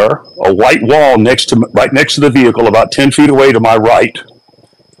where we were. A white wall right next to the vehicle, about 10 feet away to my right.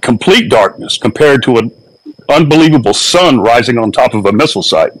 Complete darkness compared to an unbelievable sun rising on top of a missile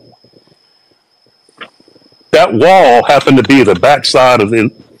site. That wall happened to be the backside of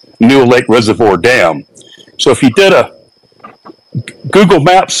the New Lake Reservoir Dam. So if you did a Google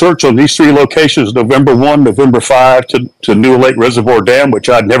Maps search on these 3 locations, November 1, November 5 to New Lake Reservoir Dam, which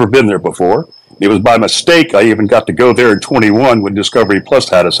I'd never been there before. It was by mistake. I even got to go there in 21 when Discovery Plus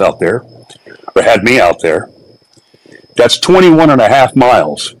had us out there, or had me out there. That's 21.5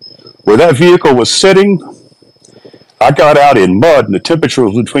 miles. Where that vehicle was sitting, I got out in mud, and the temperature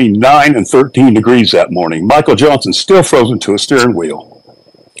was between 9 and 13 degrees that morning. Michael Johnson still frozen to a steering wheel.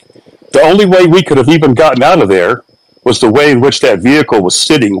 The only way we could have even gotten out of there was the way in which that vehicle was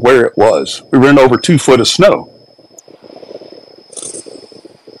sitting where it was. We were in over 2 foot of snow.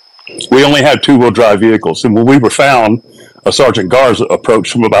 We only had 2-wheel drive vehicles, and when we were found, a Sergeant Garza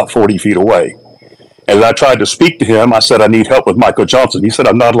approached from about 40 feet away. As I tried to speak to him, I said, I need help with Michael Johnson. He said,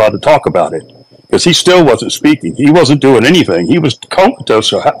 I'm not allowed to talk about it, because he still wasn't speaking. He wasn't doing anything. He was comatose,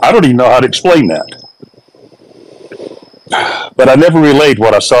 so I don't even know how to explain that. But I never relayed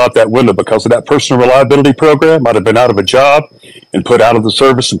what I saw out that window because of that personal reliability program. I'd have been out of a job and put out of the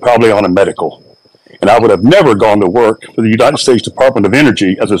service and probably on a medical. And I would have never gone to work for the United States Department of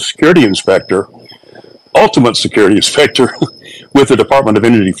Energy as a security inspector, ultimate security inspector with the Department of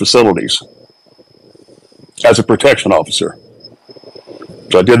Energy facilities as a protection officer.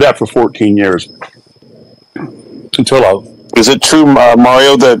 So I did that for 14 years until I... Is it true,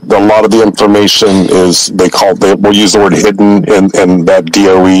 Mario, that a lot of the information is, we'll use the word hidden in that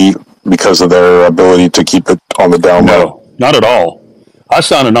DOE because of their ability to keep it on the down low? No, not at all. I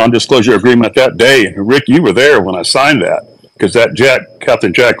signed a non-disclosure agreement that day, and Rick, you were there when I signed that, because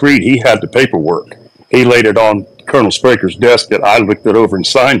Captain Jack Reed, he had the paperwork. He laid it on Colonel Spraker's desk, that I looked it over and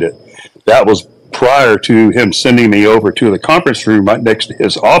signed it. That was prior to him sending me over to the conference room right next to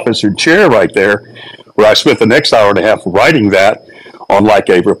his office or chair right there, where I spent the next hour and a half writing that on like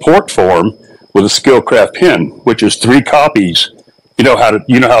a report form with a Skillcraft pen, which is 3 copies. You know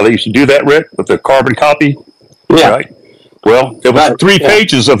how they used to do that, Rick, with the carbon copy? Yeah. Right? Well, it was 3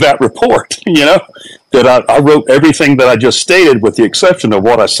 pages of that report, that I wrote everything that I just stated with the exception of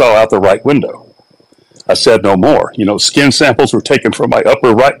what I saw out the right window. I said no more. Skin samples were taken from my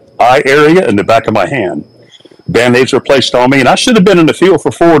upper right eye area and the back of my hand. Band-aids were placed on me, and I should have been in the field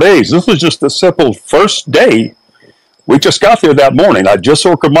for 4 days. This was just the simple first day. We just got there that morning. I just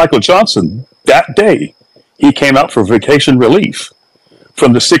ordered Michael Johnson that day. He came out for vacation relief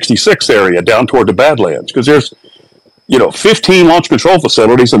from the 66 area down toward the Badlands, because there's 15 launch control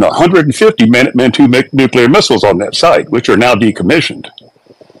facilities and 150 Minuteman II nuclear missiles on that site, which are now decommissioned.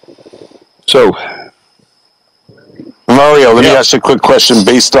 So, Mario, let me ask you a quick question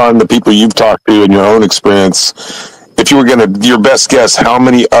based on the people you've talked to and your own experience. If you were your best guess, how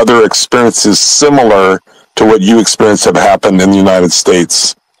many other experiences similar to what you experienced have happened in the United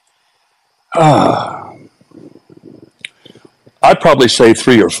States? I'd probably say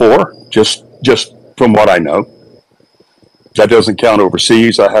 3 or 4, just from what I know. That doesn't count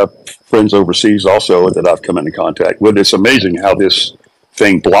overseas. I have friends overseas also that I've come into contact with. It's amazing how this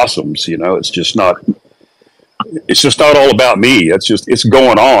thing blossoms. It's just not all about me. It's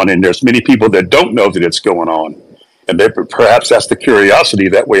going on, and there's many people that don't know that it's going on, and perhaps that's the curiosity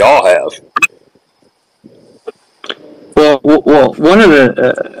that we all have. Well, one of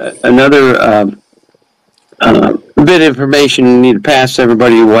the another bit of information you need to pass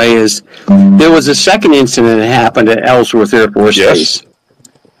everybody away is there was a second incident that happened at Ellsworth Air Force Base.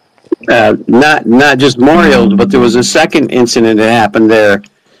 Not just Mario's, but there was a second incident that happened there.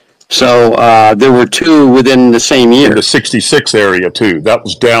 So there were 2 within the same year. In the 66 area too. That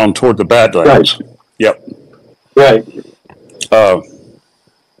was down toward the Badlands. Right. Yep. Right.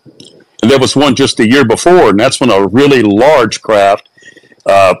 And there was one just the year before, and that's when a really large craft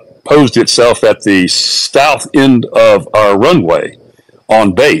posed itself at the south end of our runway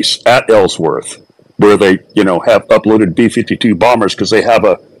on base at Ellsworth, where they, have uploaded B-52 bombers because they have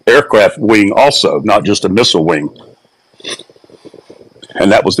a aircraft wing also, not just a missile wing.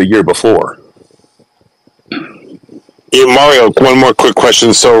 And that was the year before. Yeah, Mario, one more quick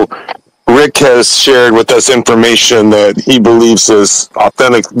question. So Rick has shared with us information that he believes is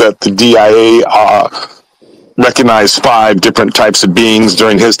authentic, that the DIA recognized 5 different types of beings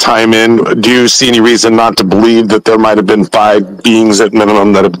during his time in. Do you see any reason not to believe that there might have been 5 beings at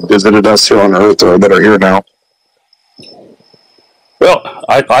minimum that have visited us here on Earth or that are here now? Well,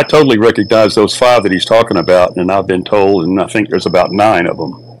 I totally recognize those 5 that he's talking about, and I've been told, and I think there's about 9 of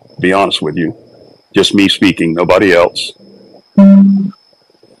them, to be honest with you. Just me speaking, nobody else.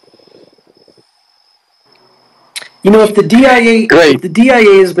 If the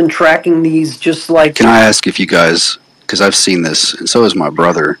DIA has been tracking these just like... Can I ask if you guys, because I've seen this, and so has my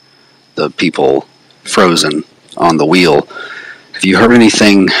brother, the people frozen on the wheel. Have you heard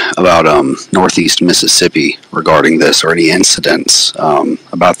anything about Northeast Mississippi regarding this, or any incidents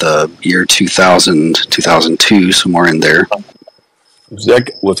about the year 2000, 2002, somewhere in there? Was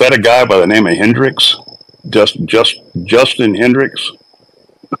that a guy by the name of Hendricks? Justin Hendricks?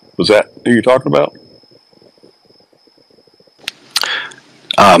 Was that who you're talking about?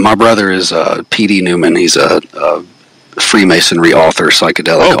 My brother is P.D. Newman. He's a Freemasonry author,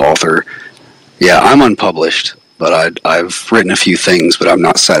 psychedelic author. Yeah, I'm unpublished, but I've written a few things, but I'm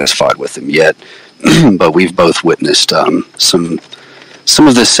not satisfied with them yet. But we've both witnessed some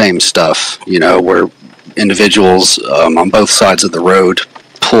of the same stuff, you know, where individuals on both sides of the road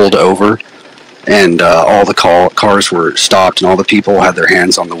pulled over, and all the cars were stopped, and all the people had their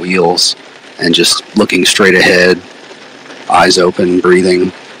hands on the wheels and just looking straight ahead, eyes open,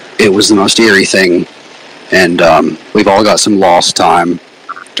 breathing. It was the most eerie thing, and we've all got some lost time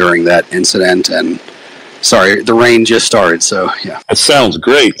during that incident. And sorry, the rain just started, so yeah. That sounds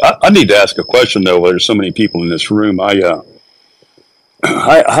great. I need to ask a question though. There's so many people in this room. I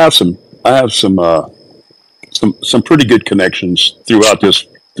have some pretty good connections throughout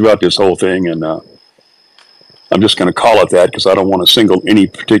this whole thing, and I'm just going to call it that because I don't want to single any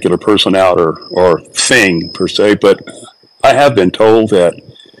particular person out or thing per se. But I have been told that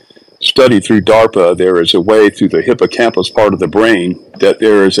study through DARPA, there is a way through the hippocampus part of the brain that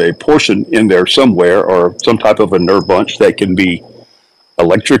there is a portion in there somewhere or some type of a nerve bunch that can be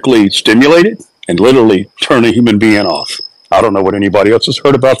electrically stimulated and literally turn a human being off. I don't know what anybody else has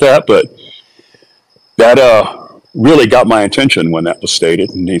heard about that, but that really got my attention when that was stated,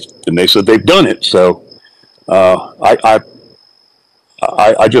 and they said they've done it. So I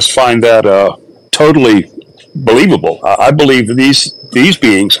just find that totally believable. I believe that these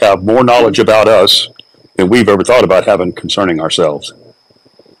beings have more knowledge about us than we've ever thought about having concerning ourselves,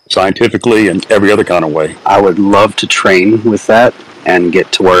 scientifically and every other kind of way. I would love to train with that and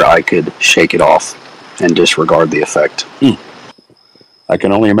get to where I could shake it off and disregard the effect. I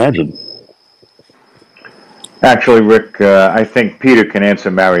can only imagine. Actually, Rick, I think Peter can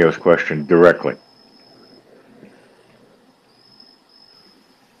answer Mario's question directly.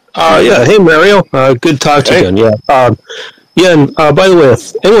 Yeah. Hey, Mario. Good to talk to you again. Yeah. And by the way,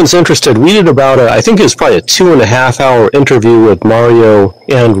 if anyone's interested, we did about I think it was probably a 2.5 hour interview with Mario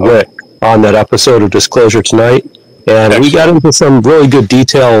and Rick on that episode of Disclosure Tonight. And we got into some really good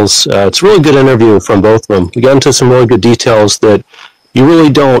details. It's a really good interview from both of them. We got into some really good details that you really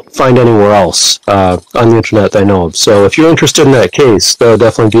don't find anywhere else on the internet that I know of. So if you're interested in that case, that would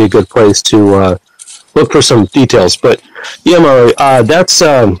definitely be a good place to look for some details. But yeah, Mario, that's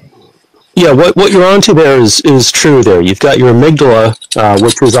what you're onto there is true. There, you've got your amygdala,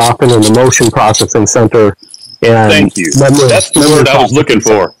 which is often an emotion processing center. And thank you. That's the word I was looking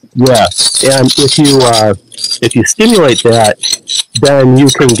for. Yeah, and if you stimulate that, then you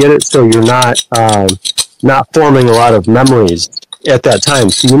can get it so you're not forming a lot of memories at that time.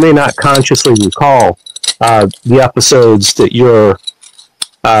 So you may not consciously recall the episodes that you're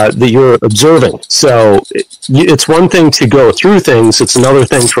observing. So it's one thing to go through things; it's another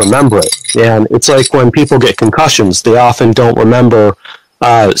thing to remember it. And it's like when people get concussions; they often don't remember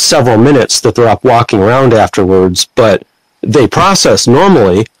several minutes that they're up walking around afterwards, but they process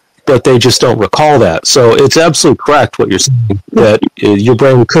normally, but they just don't recall that. So it's absolutely correct what you're saying, that your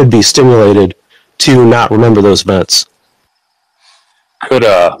brain could be stimulated to not remember those events. Could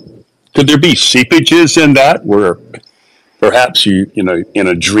there be seepages in that where perhaps you know, in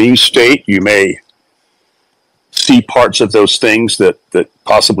a dream state, you may see parts of those things that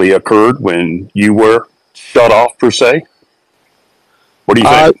possibly occurred when you were shut off, per se? What do you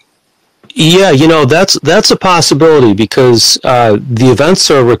think? Yeah, that's a possibility because the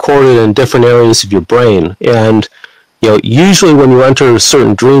events are recorded in different areas of your brain, and usually when you enter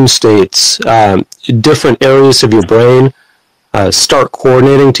certain dream states, different areas of your brain start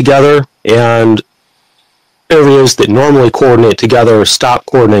coordinating together, and areas that normally coordinate together stop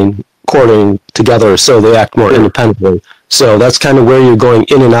coordinating together, so they act more independently. So that's kind of where you're going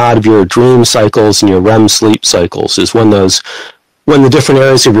in and out of your dream cycles and your REM sleep cycles, is when the different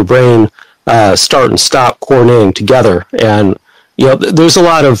areas of your brain start and stop coordinating together. And there's a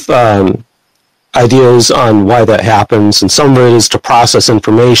lot of ideas on why that happens, and some of it is to process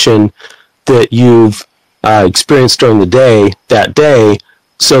information that you've experienced during the day, that day,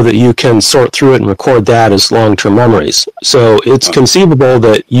 so that you can sort through it and record that as long-term memories. So it's conceivable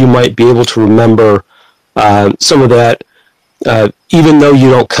that you might be able to remember some of that, even though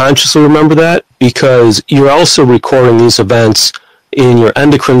you don't consciously remember that, because you're also recording these events in your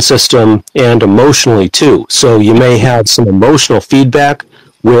endocrine system and emotionally too. So you may have some emotional feedback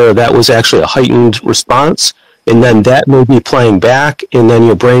where that was actually a heightened response, and then that may be playing back, and then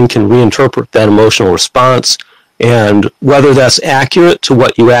your brain can reinterpret that emotional response. And whether that's accurate to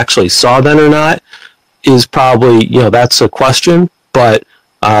what you actually saw then or not is probably, that's a question, but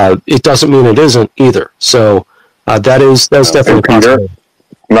it doesn't mean it isn't either. So that's definitely possible.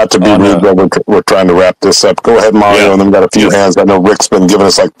 not to be rude, but we're trying to wrap this up. Go ahead, Mario, and then we got a few hands. I know Rick's been giving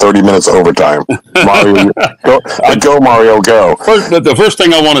us like 30 minutes overtime. Mario, go, Mario, go. The first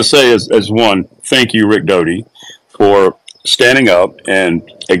thing I want to say is one, thank you, Rick Doty, for standing up and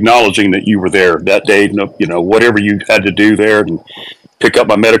acknowledging that you were there that day, you know, whatever you had to do there and pick up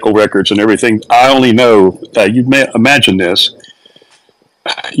my medical records and everything. I only know, you imagine this,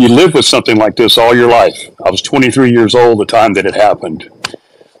 you live with something like this all your life. I was 23 years old the time that it happened.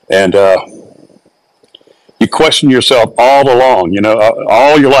 And you question yourself all along, you know,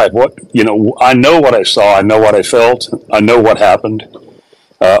 all your life. What, you know, I know what I saw. I know what I felt. I know what happened.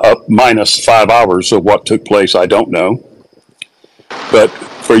 Up minus 5 hours of what took place, I don't know. But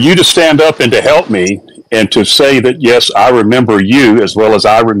for you to stand up and to help me and to say that, yes, I remember you as well as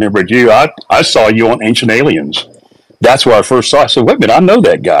I remembered you. I saw you on Ancient Aliens. That's where I first saw it. I said, wait a minute, I know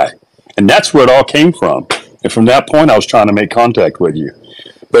that guy. And that's where it all came from. And from that point, I was trying to make contact with you.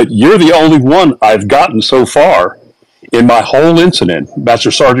 But you're the only one I've gotten so far in my whole incident.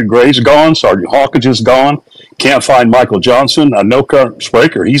 Master Sergeant Gray's gone. Sergeant Hawkins is gone. Can't find Michael Johnson. I know Kurt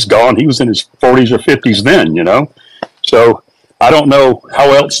Spraker. He's gone. He was in his 40s or 50s then, you know. So I don't know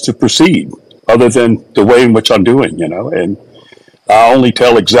how else to proceed other than the way in which I'm doing, you know. And I only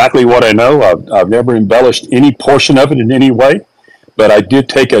tell exactly what I know. I've never embellished any portion of it in any way. But I did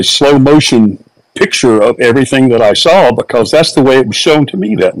take a slow motion picture of everything that I saw because that's the way it was shown to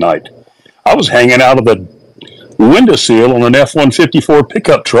me that night. I was hanging out of the windowsill on an F-154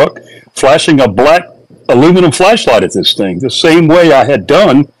 pickup truck, flashing a black aluminum flashlight at this thing, the same way I had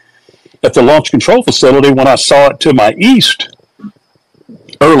done at the launch control facility when I saw it to my east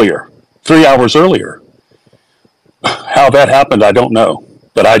earlier, 3 hours earlier. How that happened, I don't know.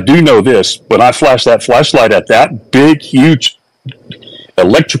 But I do know this. When I flashed that flashlight at that big, huge,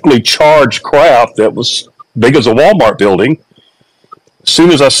 electrically charged craft that was big as a Walmart building, as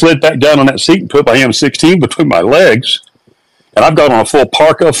soon as I slid back down on that seat and put my M16 between my legs, and I've got on a full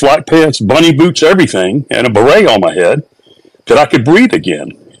parka, flat pants, bunny boots, everything, and a beret on my head, that I could breathe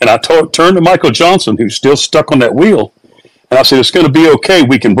again. And I turned to Michael Johnson, who's still stuck on that wheel, and I said, it's going to be okay.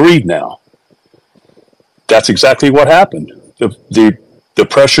 We can breathe now. That's exactly what happened. The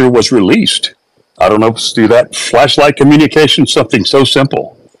pressure was released. I don't know, through that flashlight communication, something so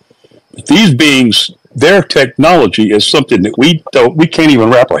simple. But these beings, their technology is something that we can't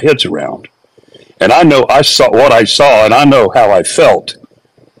even wrap our heads around. And I know I saw what I saw, and I know how I felt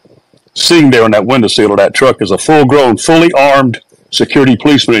sitting there on that windowsill of that truck as a full-grown, fully armed security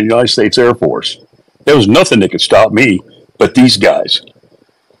policeman in the United States Air Force. There was nothing that could stop me but these guys,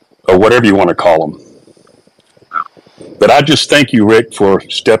 or whatever you want to call them. But I just thank you, Rick, for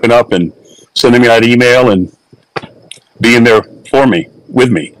stepping up and sending me that email and being there for me, with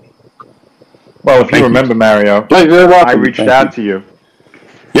me. Well, if you remember, Mario, I reached out to you.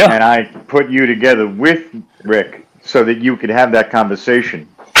 Yeah. And I put you together with Rick so that you could have that conversation.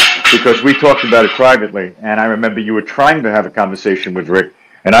 Because we talked about it privately, and I remember you were trying to have a conversation with Rick,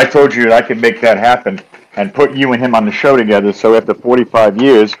 and I told you that I could make that happen and put you and him on the show together, so after 45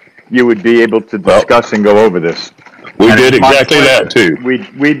 years, you would be able to discuss and go over this. We did exactly that, too. We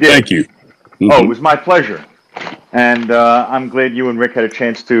did. Thank you. Mm-hmm. Oh, it was my pleasure. And I'm glad you and Rick had a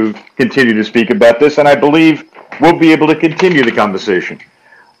chance to continue to speak about this, and I believe we'll be able to continue the conversation.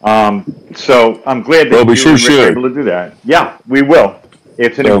 So I'm glad that you and Rick are able to do that. Yeah, we will.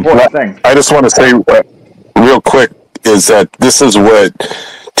 It's an important thing. I just want to say real quick is that this is what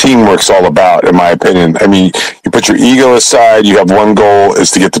teamwork's all about, in my opinion. I mean, you put your ego aside, you have one goal is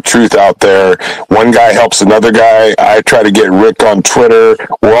to get the truth out there. One guy helps another guy. I try to get Rick on Twitter.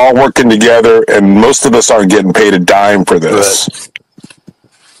 We're all working together, and most of us aren't getting paid a dime for this.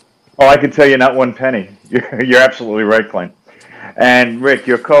 Oh, I can tell you not one penny. You're absolutely right, Clint. And Rick,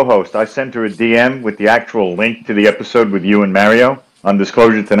 your co-host, I sent her a DM with the actual link to the episode with you and Mario on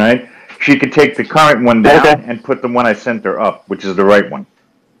Disclosure Tonight. She could take the current one down and put the one I sent her up, which is the right one.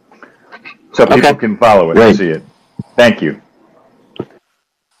 So people can follow it and see it. Thank you.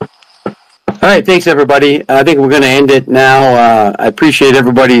 All right, thanks, everybody. I think we're going to end it now. I appreciate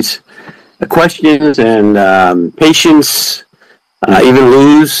everybody's questions and patience, even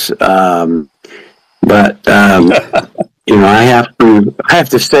Lou's. But you know, I have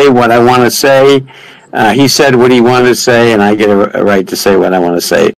to say what I want to say. He said what he wanted to say, and I get a right to say what I want to say.